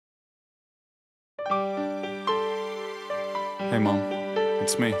Hey Mom,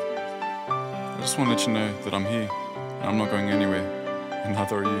 it's me. I just want to let you know that I'm here and I'm not going anywhere, and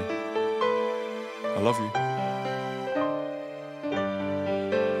neither are you. I love you.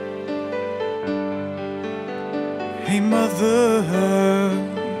 Hey mother,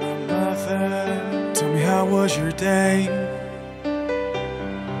 tell me, how was your day?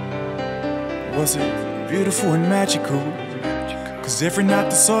 Was it beautiful and magical? 'Cause every night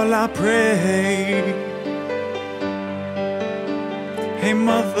that's all I pray. Hey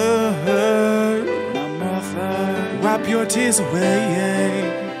mother, wipe your tears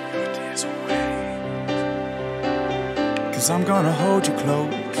away. 'Cause I'm gonna hold you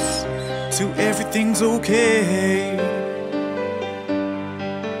close till everything's okay.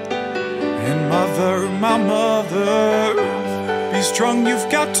 And mother, my mother, be strong, you've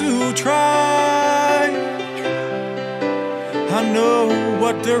got to try. I know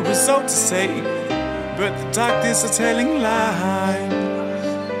what the results say, but the doctors are telling lies.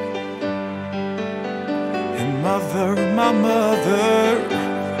 And mother, my mother,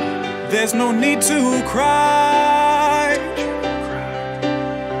 there's no need to cry.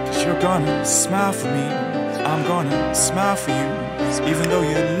 'Cause you're gonna smile for me, I'm gonna smile for you. Even though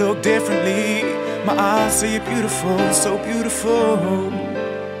you look differently, my eyes say you're beautiful, so beautiful.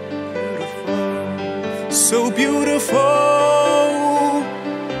 So beautiful,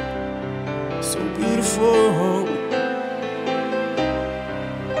 so beautiful,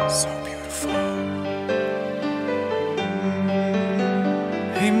 so beautiful.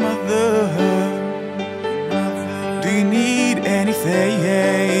 Hey mother, do you need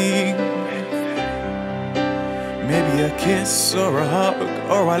anything? Maybe a kiss or a hug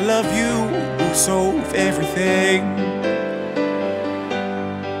or I love you will solve everything.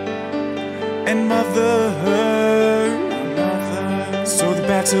 And mother, so the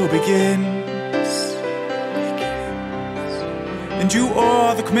battle begins. And you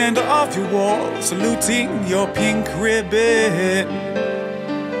are the commander of your war, saluting your pink ribbon.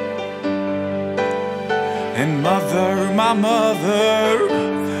 And mother, my mother,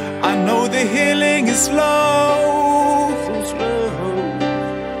 I know the healing is slow.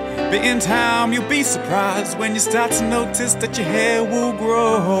 But in time you'll be surprised when you start to notice that your hair will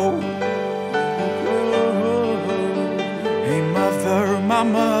grow. Hey mother, my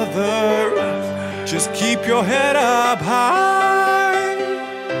mother, just keep your head up high.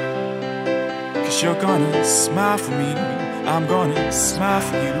 'Cause you're gonna smile for me, I'm gonna smile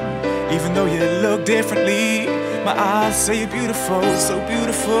for you. Even though you look differently, my eyes say you're beautiful, so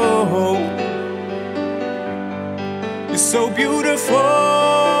beautiful. You're so beautiful,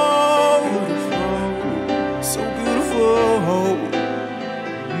 so beautiful,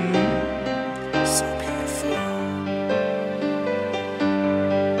 so beautiful.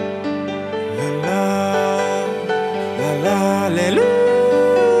 La la, la la, la.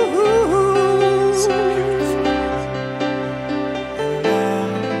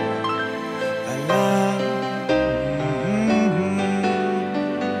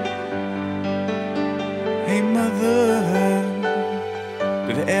 Hey mother,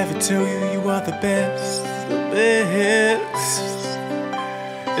 did I ever tell you you are the best, the best?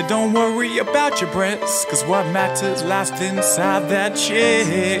 Don't worry about your breasts, 'cause what matters lies inside that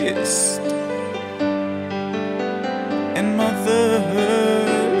chest. And mother,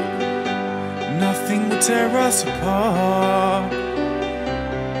 nothing will tear us apart.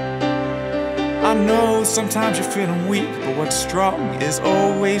 I know sometimes you're feeling weak, but what's strong is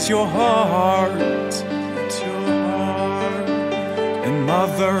always your heart. And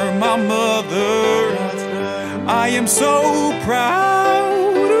mother, my mother, I am so proud.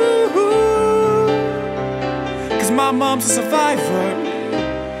 'Cause my mom's a survivor,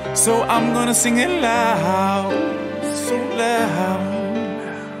 so I'm gonna sing it loud, so loud.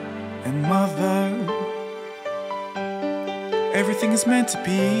 And mother, everything is meant to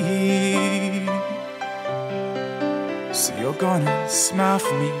be. So you're gonna smile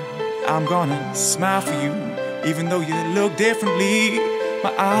for me, I'm gonna smile for you. Even though you look differently,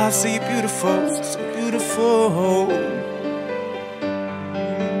 my eyes say you're beautiful, so beautiful.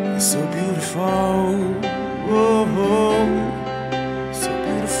 You're so beautiful.